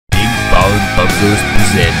Buffaloes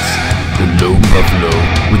presents the Lone Buffalo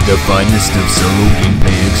with the finest of solo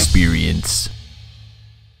gameplay experience.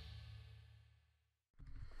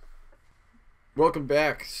 Welcome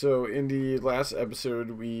back. So in the last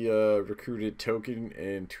episode we recruited Token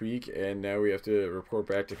and Tweak, and now we have to report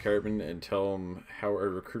back to Carbon and tell them how our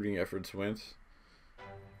recruiting efforts went.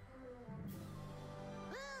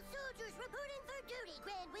 All soldiers reporting for duty,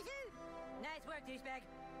 Grand Wizard. Nice work, douchebag.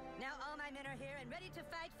 Now all my men are here and ready to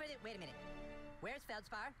fight for the— Wait a minute. Where's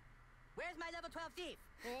Feldspar? Where's my level 12 thief?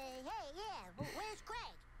 Hey, yeah. Where's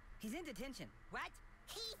Craig? He's in detention. What?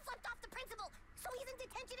 He flipped off the principal, so he's in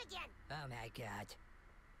detention again. Oh my god.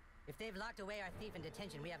 If they've locked away our thief in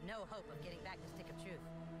detention, we have no hope of getting back the Stick of Truth.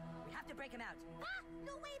 We have to break him out. Ah,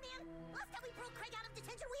 no way, man. Last time we broke Craig out of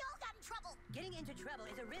detention, we all got in trouble. Getting into trouble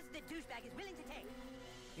is a risk that douchebag is willing to take.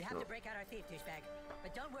 You have to break out our thief, douchebag.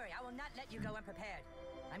 But don't worry, I will not let you go unprepared.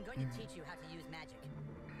 I'm going to teach you how to use magic.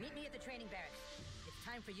 Meet me at the training barracks. It's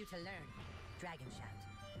time for you to learn Dragon Shout.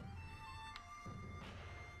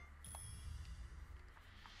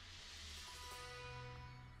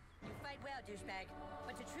 You fight well, douchebag,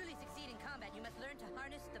 but to truly succeed in combat, you must learn to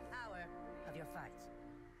harness the power of your farts.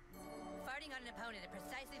 Farting on an opponent at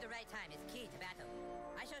precisely the right time is key to battle.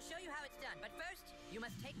 I shall show you how it's done, but first, you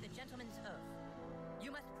must take the gentleman's oath.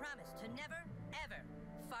 You must promise to never, ever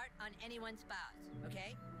fart on anyone's balls,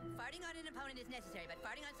 okay? Farting on an opponent is necessary, but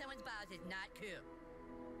farting on someone's balls is not cool.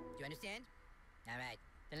 Do you understand? All right,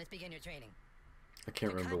 then let's begin your training. I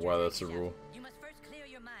can't To remember conjure why that's a Dragon rule. Shout, you must first clear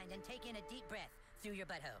your mind and take in a deep breath through your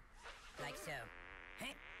butthole. Like so.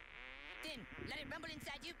 Huh? Then, let it rumble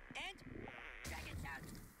inside you, and Dragon Shout.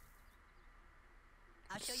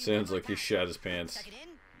 I'll show you Sounds one more like he time. shat his pants. Suck it in.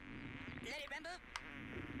 Let it rumble.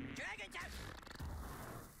 Dragon Shout.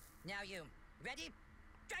 Now you. Ready?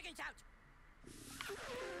 Dragon Shout.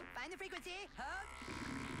 Find the frequency. Hold.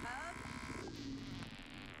 Hold.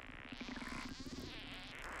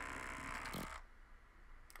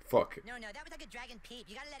 Fuck. No, that was like a dragon peep.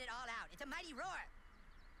 You gotta let it all out. It's a mighty roar.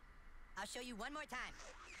 I'll show you one more time.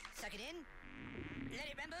 Suck it in. Let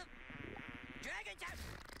it rumble. Dragon Shout.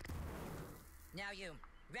 Now you.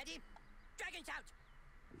 Ready? Dragon Shout.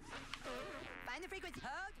 Find the frequency.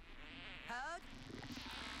 Hold. Hold.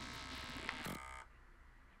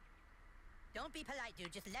 Don't be polite,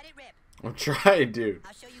 dude. Just let it rip. I'm trying, dude.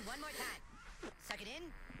 I'll show you one more time. Suck it in.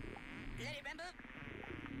 Let it rumble.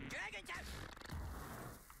 Dragon Shout.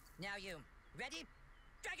 Now you. Ready?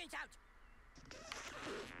 Dragon Shout.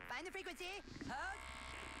 Find the frequency. Hold.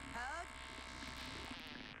 Hold.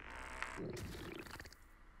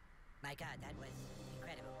 My god, that was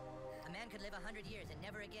incredible. A man could live 100 years and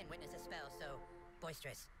never again witness a spell so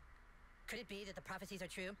boisterous. Could it be that the prophecies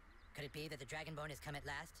are true? Could it be that the Dragonborn has come at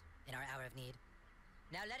last, in our hour of need?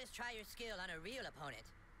 Now let us try your skill on a real opponent.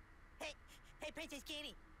 Hey, Princess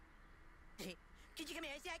Kenny. Could you come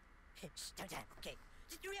here a sec? Shh, don't talk. Okay.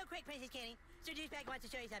 Just real quick, Princess Kenny. Sir Douchebag wants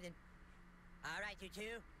to show you something. All right, you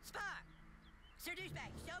two. Spar! Sir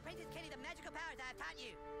Douchebag, show Princess Kenny the magical powers I have taught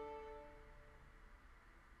you.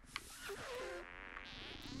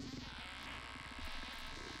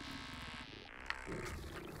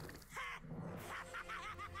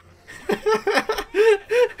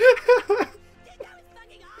 That was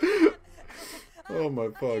fucking awesome! Oh my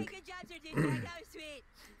Okay, fuck. good job, Sir Douchebag. That was sweet.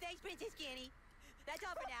 Thanks, Princess Kenny. That's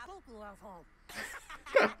all for now.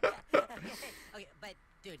 Okay, but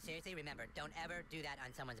dude, seriously, remember, don't ever do that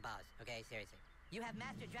on someone's balls, okay? Seriously. You have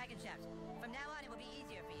mastered Dragon Shout. From now on, it will be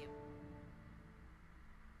easier for you.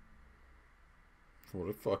 What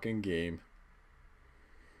a fucking game.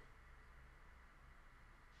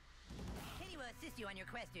 Kenny will assist you on your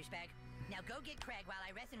quest, douchebag. Now go get Craig while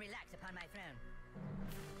I rest and relax upon my throne.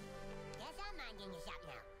 Guess I'm minding your shop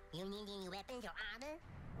now. You need any weapons or armor?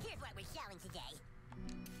 Here's what we're selling today.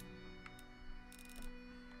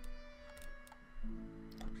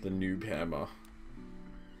 The noob hammer.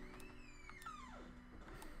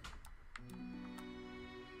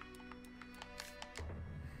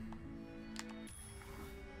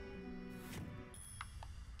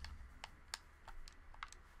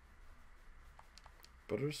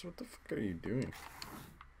 Butters, what the fuck are you doing?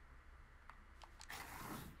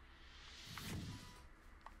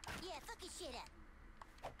 Yeah, fuck his shit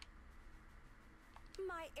up.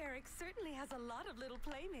 My Eric certainly has a lot of little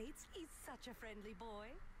playmates. He's such a friendly boy.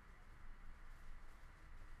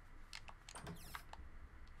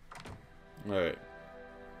 Alright.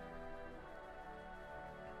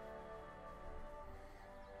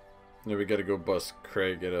 Now we gotta go bust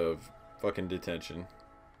Craig out of fucking detention.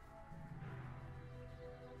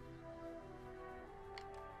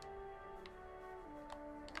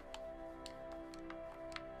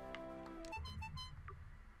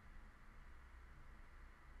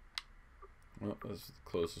 That's the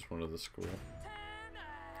closest one to the school.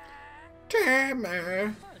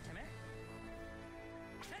 Tammy!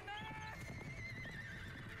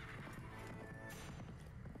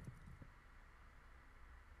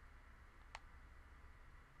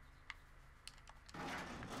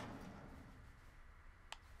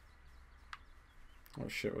 Oh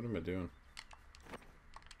shit, what am I doing?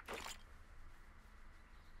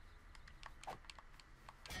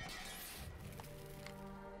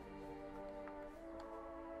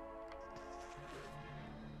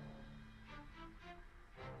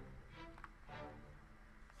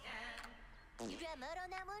 You drop mud on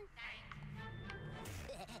that one?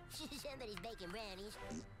 Somebody's baking brownies.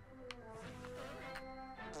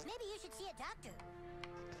 Maybe you should see a doctor.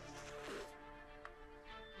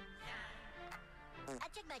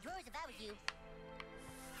 I'd check my drawers if I was you.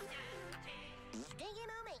 Stinky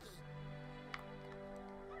Mo Mackey.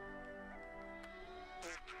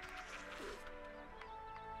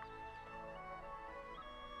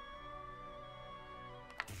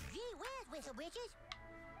 Gee whiz, whistle britches.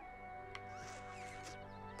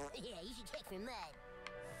 Yeah, you should check for mud.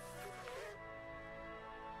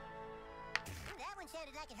 That one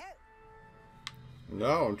sounded like it hurt.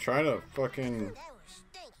 No, I'm trying to fucking... That was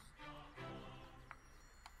stinky.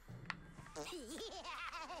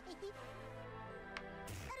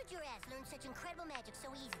 How did your ass learn such incredible magic so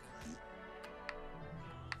easily?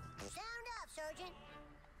 Sound off, Sergeant.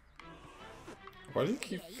 Why do you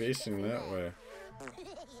keep facing that way?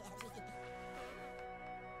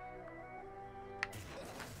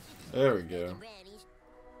 There we go.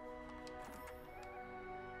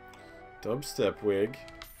 Dubstep wig.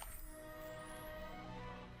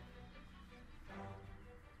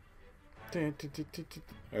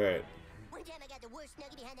 Alright. One time I got the worst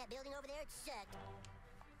nugget behind that building over there, it sucked.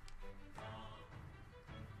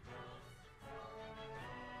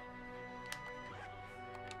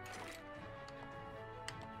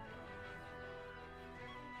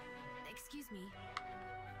 Excuse me.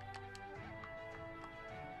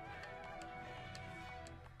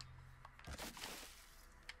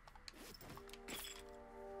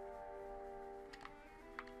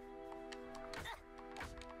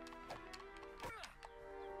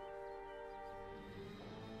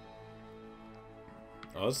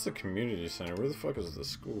 Oh, that's the community center. Where the fuck is the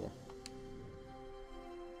school?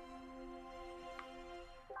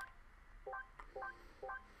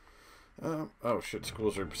 Oh shit,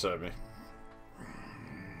 school's right beside me.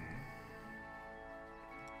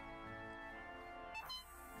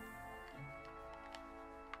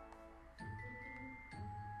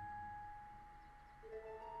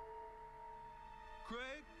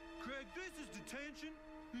 Craig, this is detention,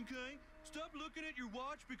 okay? Stop looking at your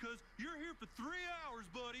watch because you're here for 3 hours,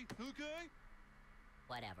 buddy, okay?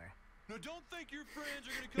 Whatever. Now don't think your friends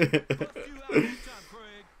are gonna come bust you out anytime,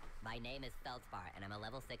 Craig. My name is Feldspar, and I'm a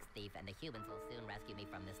level 6 thief, and the humans will soon rescue me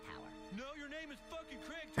from this tower. No, your name is fucking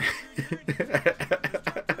Craig Taylor, and you're in detention.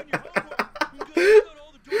 Start doing your homework, okay? I've got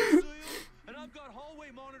all the doors sealed, and I've got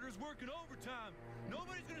hallway monitors working overtime.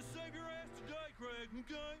 Nobody's gonna save your ass today, Craig,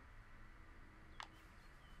 okay?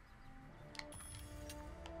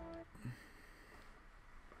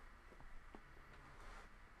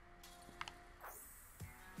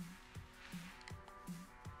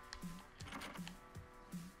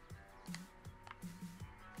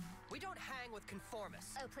 We don't hang with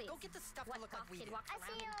conformists. Oh, please. Don't get the stuff What to look like we kid do. walks I around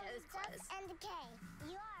see in all those the dust clothes? and decay.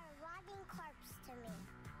 You are a rotting corpse to me.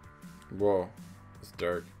 Whoa, it's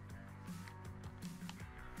dark.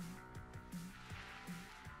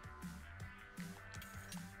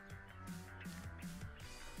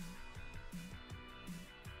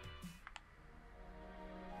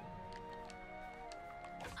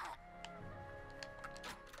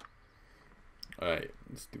 Alright,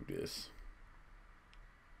 let's do this.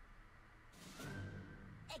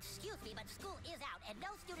 Excuse me, but school is out, and no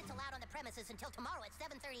students allowed on the premises until tomorrow at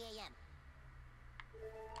 7:30 a.m.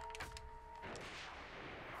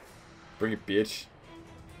 Bring it, bitch.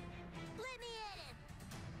 Let me at it.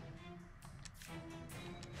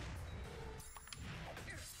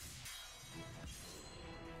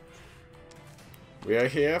 We are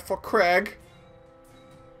here for Craig.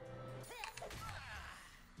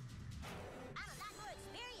 I'm a lot more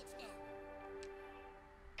experienced now.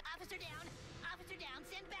 Officer down,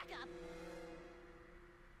 send back up.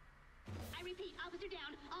 I repeat, officer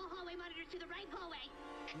down, all hallway monitors to the right hallway.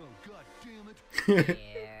 Oh, god damn it.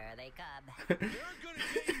 Here they come. They're gonna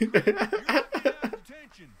get you, Craig. You're gonna get out of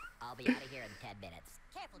detention. I'll be out of here in 10 minutes.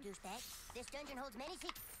 Careful, douchebag. This dungeon holds many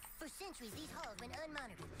secrets. For centuries, these halls went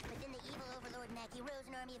unmonitored. But then the evil overlord Mackey rose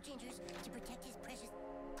an army of gingers to protect his precious...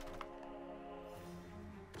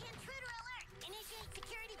 Intruder alert! An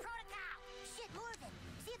get more of them.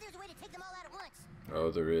 See if there's a way to take them all out at once.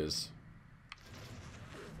 Oh, there is.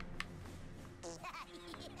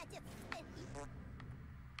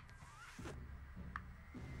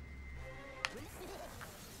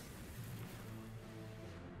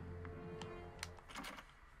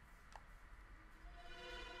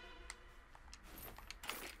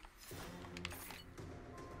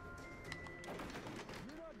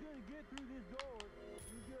 You're not gonna get through this door.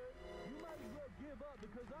 You might as well give up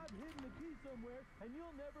because I've hidden the key somewhere and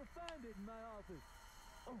you'll never find it in my office.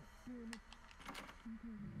 Oh, damn it.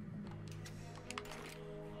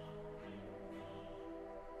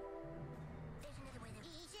 There's another way there.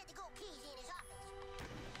 He said the gold key's in his office.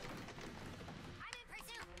 I'm in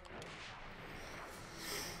pursuit.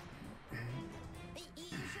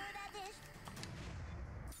 You sure about this?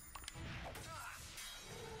 Oh,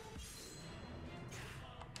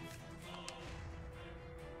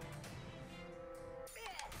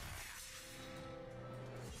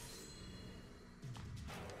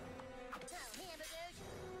 hamburgers.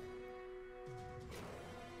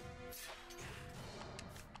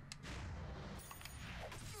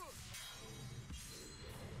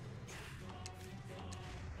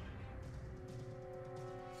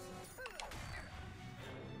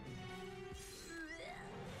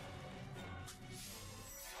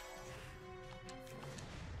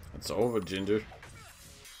 It's over, Ginger.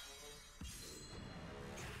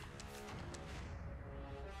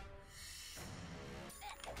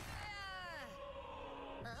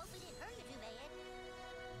 I hope we didn't hurt you too bad.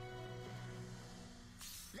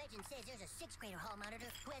 Legend says there's a sixth grader hall monitor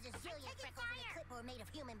who has a zillion freckles and a clipboard made of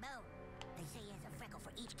human bone. They say he has a freckle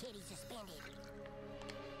for each kid he's suspended.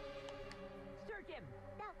 Search him.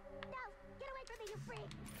 No, no, get away from me, you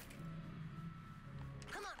freak!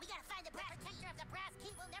 Come on, we gotta find the protector of the brass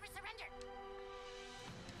key will never surrender.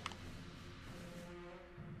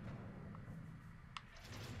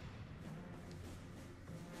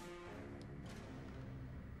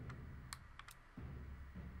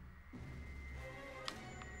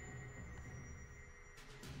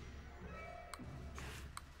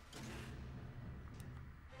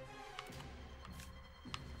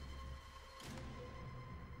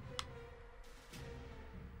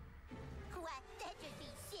 What? That just be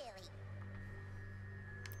silly.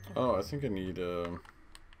 Oh, I think I need Oh,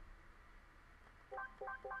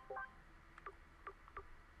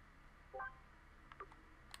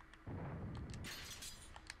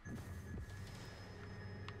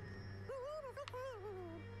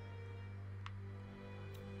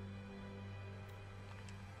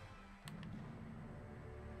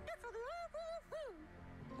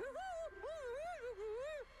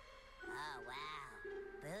 wow.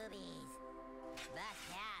 Boobies. Must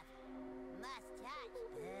have. Must touch.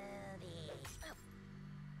 Boobies.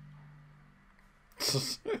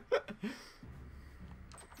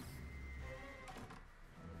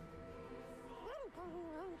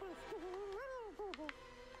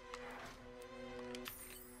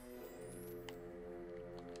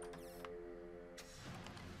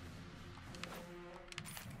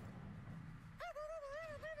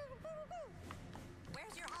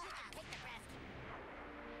 Where's your home? Take the brass key.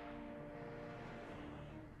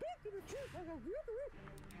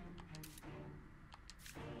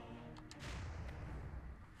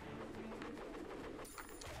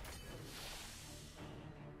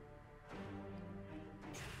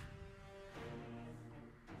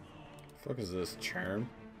 fuck is this? Charm?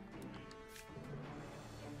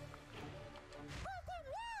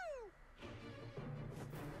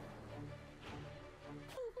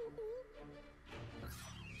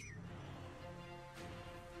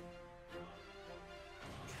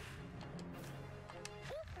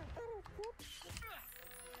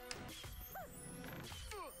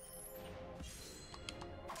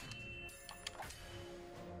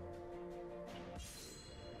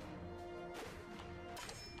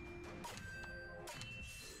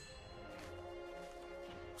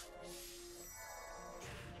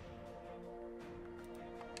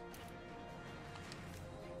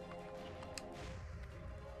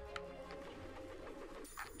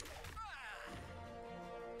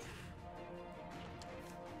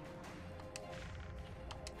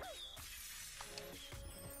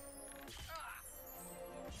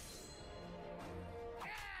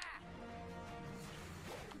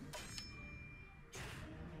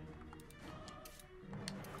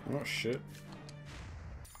 Oh shit.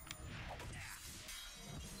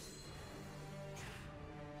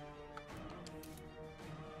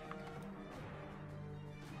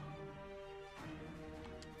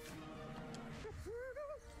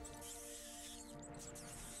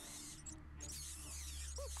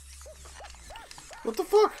 What the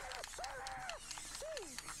fuck?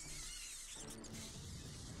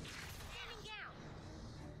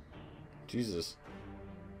 Jesus.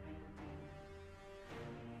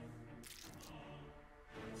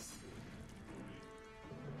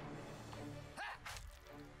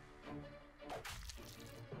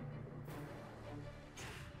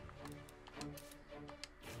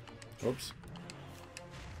 Oops.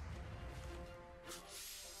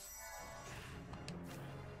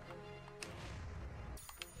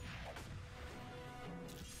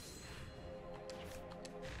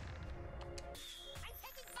 I'm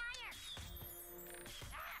taking fire!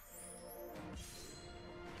 Ah!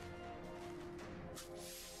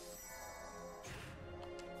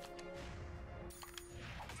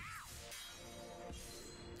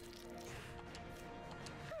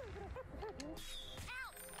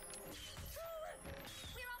 Help!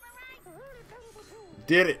 We're overrun!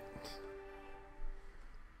 Did it!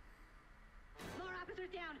 More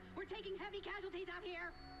officers down. We're taking heavy casualties out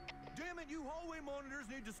here. Damn it, you hallway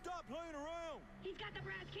monitors need to stop playing around. He's got the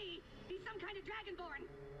brass key. He's some kind of dragonborn.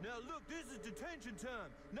 Now look, this is detention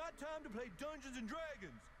time, not time to play Dungeons and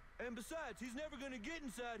Dragons. And besides, he's never gonna get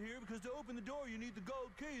inside here because to open the door you need the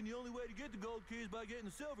gold key, and the only way to get the gold key is by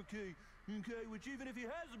getting the silver key. Okay, which even if he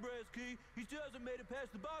has the brass key, he still hasn't made it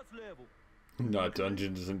past the boss level. Not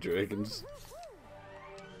Dungeons and Dragons.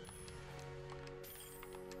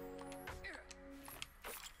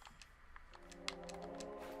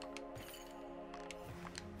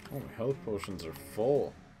 Oh, my health potions are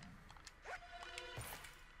full.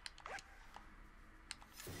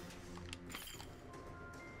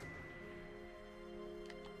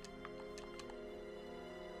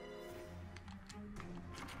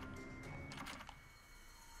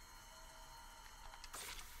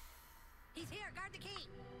 He's here. Guard the key.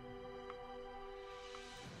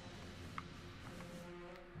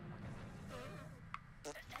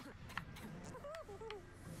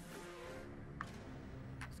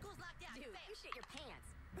 School's locked down. Dude, you shit your pants.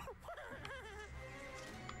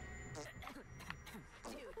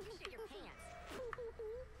 Dude, you shit your pants.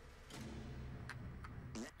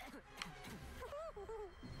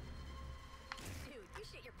 Dude, you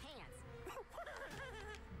shit your pants.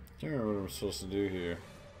 Can't remember what I'm supposed to do here.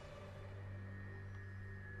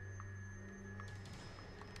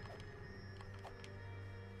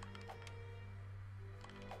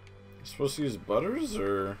 I'm supposed to use butters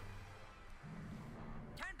or?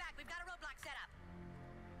 Turn back. We've got a roadblock set up.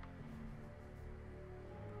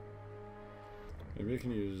 Maybe I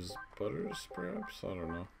can use butters, perhaps? I don't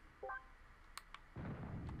know.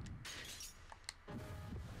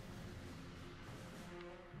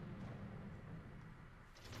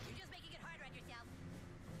 You're just making it harder on yourself.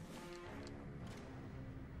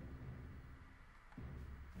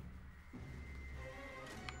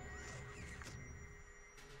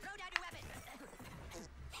 Throw down your weapon.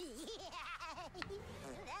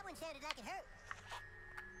 That one sounded like it hurt.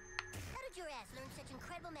 How did your ass learn such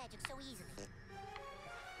incredible magic so easily?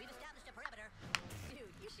 We've established a perimeter.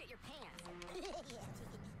 Dude, you shit your pants.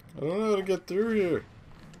 I don't know how to get through here.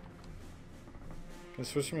 Can I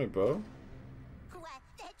switch my bow? Why,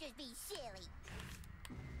 that'd just be silly.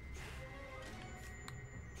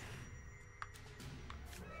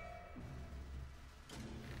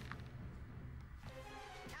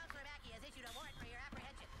 Counselor Mackey has issued a warrant for your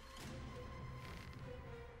apprehension.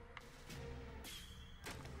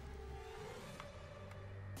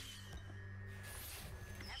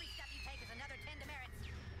 Every step you take is another 10 demerits.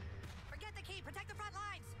 Forget the key. Protect the front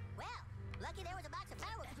lines. Well, lucky there was a box of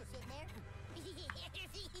fireworks just sitting there.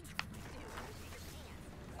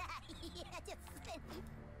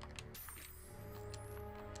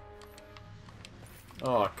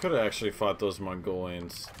 Oh, I could have actually fought those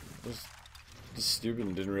Mongolians. I was just stupid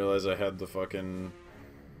and didn't realize I had the fucking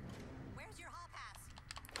Where's your hall pass?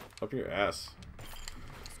 up your ass.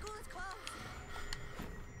 School is closed.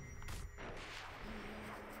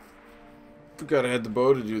 Forgot I had the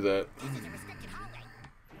bow to do that. This is a restricted hallway.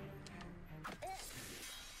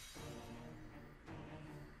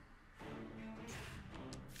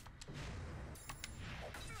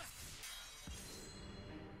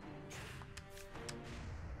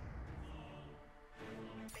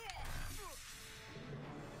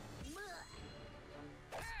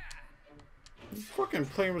 You fucking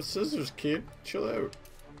playing with scissors, kid. Chill out.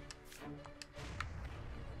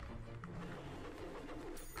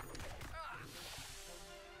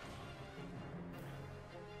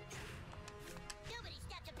 Nobody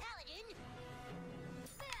stopped a paladin.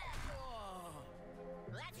 Well,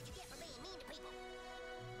 that's what you get for being mean to people.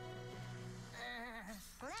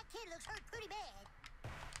 Well, that kid looks hurt pretty bad.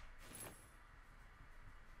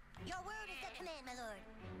 Your word is the command, my lord.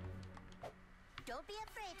 Don't be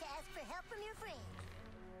afraid to ask for help from your friends.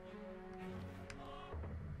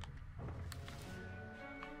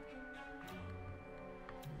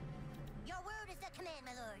 command,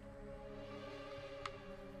 my lord.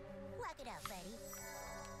 Whack it out, buddy.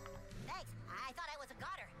 Thanks. I thought I was a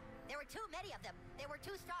goner. There were too many of them. They were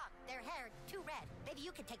too strong. Their hair too red. Maybe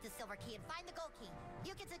you can take the silver key and find the gold key.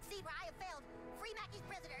 You can succeed where I have failed. Free Mackey's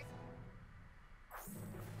prisoners.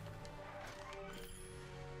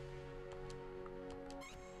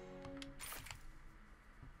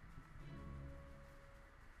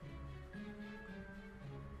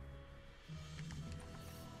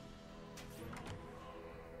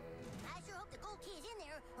 I sure hope the gold key is in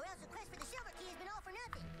there, or else the quest for the silver key has been all for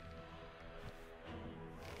nothing.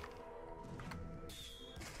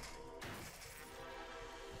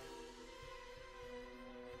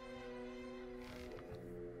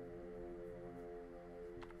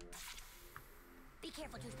 Be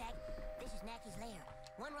careful, douchebag. This is Mackey's lair.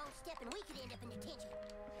 One wrong step and we could end up in detention.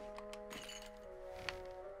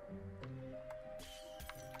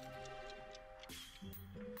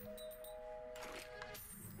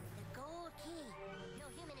 The gold key. No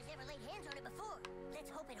human has ever laid hands on it before.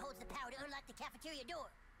 Let's hope it holds the power to unlock the cafeteria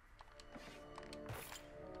door.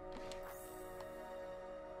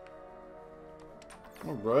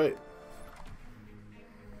 All right.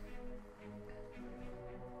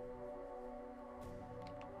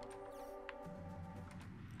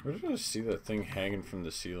 Where did I see that thing hanging from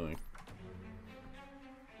the ceiling?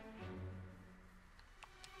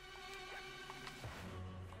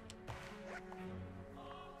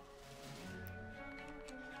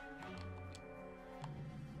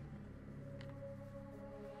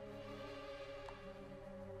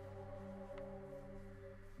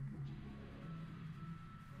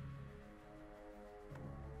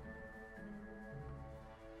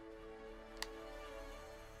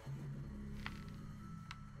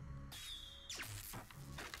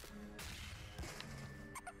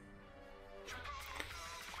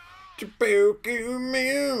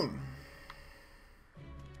 Pokemon.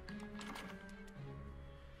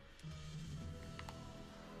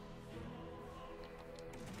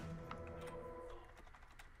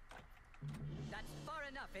 That's far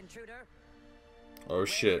enough, intruder. Oh Where's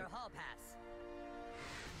shit. your hall pass?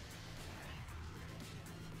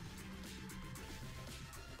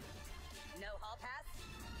 No hall pass?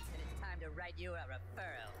 Then it's time to write you a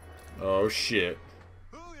referral. Oh shit.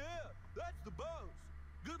 Oh yeah, that's the boss.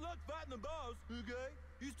 Good luck fighting the boss, okay?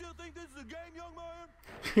 You still think this is a game, young man?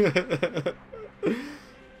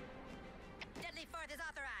 Deadly Fourth is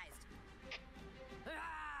authorized.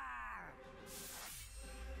 Arrgh!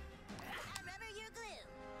 I remember your glue.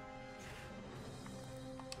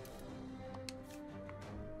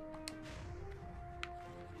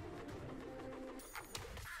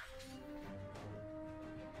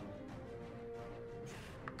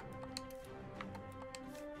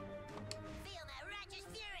 Feel my righteous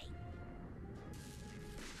fury.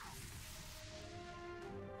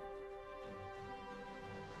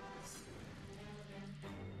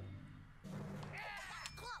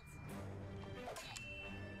 Close.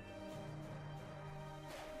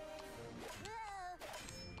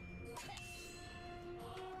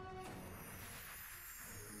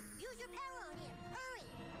 Use your power on him. Hurry.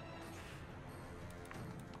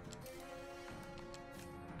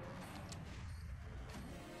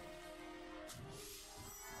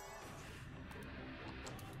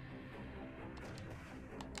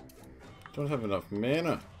 Don't have enough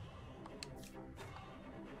mana.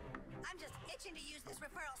 I'm just itching to use this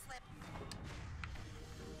referral slip.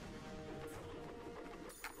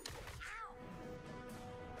 Ow!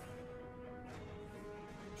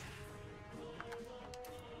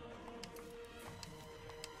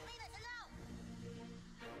 Leave us alone.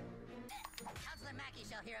 Counselor Mackey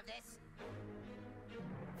shall hear of this.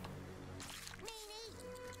 Meanie.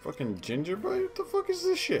 Fucking gingerbread? What the fuck is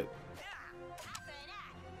this shit? Eye for an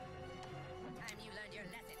eye. Time you learned your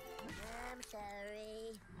lesson. I'm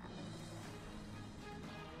sorry.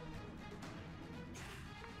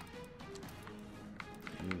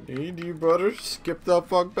 Need you, brother. Skip the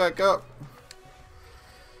fuck back up.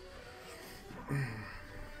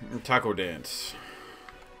 Taco dance.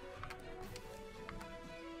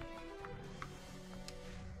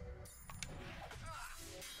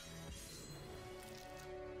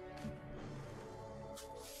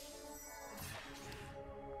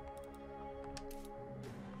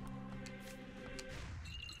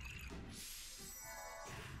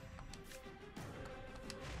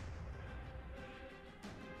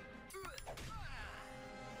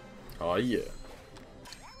 Oh yeah. That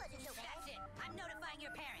wasn't so bad. That's it. I'm notifying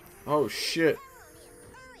your parents. Oh shit. Power on him.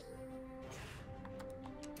 Hurry.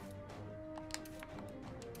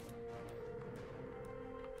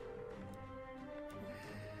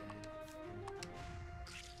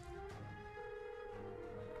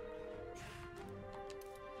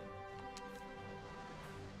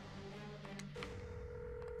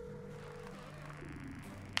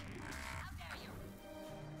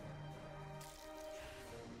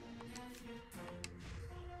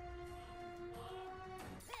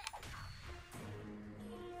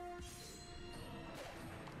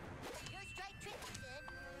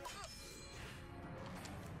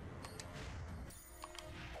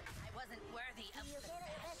 worthy of You the gave it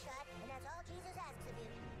your best shot, and that's all Jesus asks of you.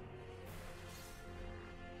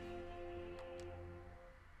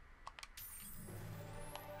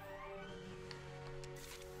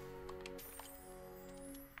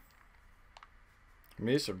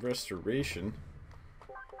 Mace of Restoration.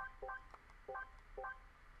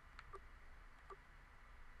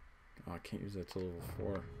 Oh, I can't use that till level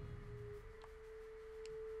 4.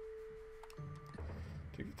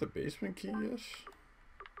 Did you get the basement key? Yes.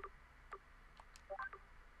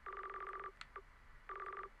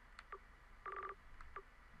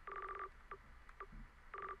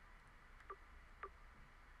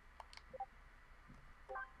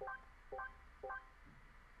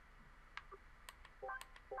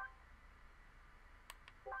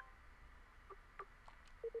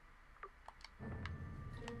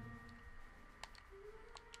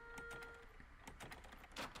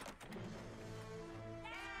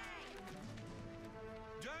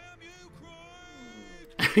 Damn you, Craig!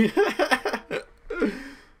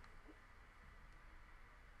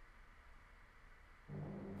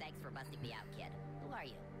 Thanks for busting me out, kid. Who are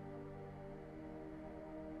you?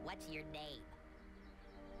 What's your name?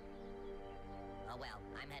 Oh well,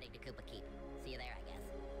 I'm heading to Koopa Keep. See you there, I guess.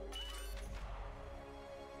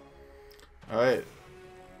 Alright.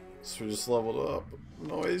 So we just leveled up.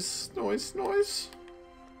 Noise, noise, noise.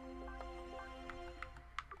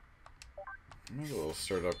 Might as well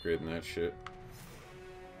start upgrading that shit.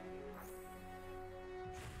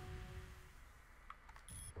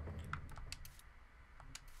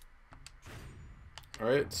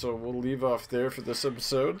 Alright, so we'll leave off there for this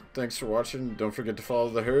episode. Thanks for watching. Don't forget to follow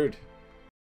the herd.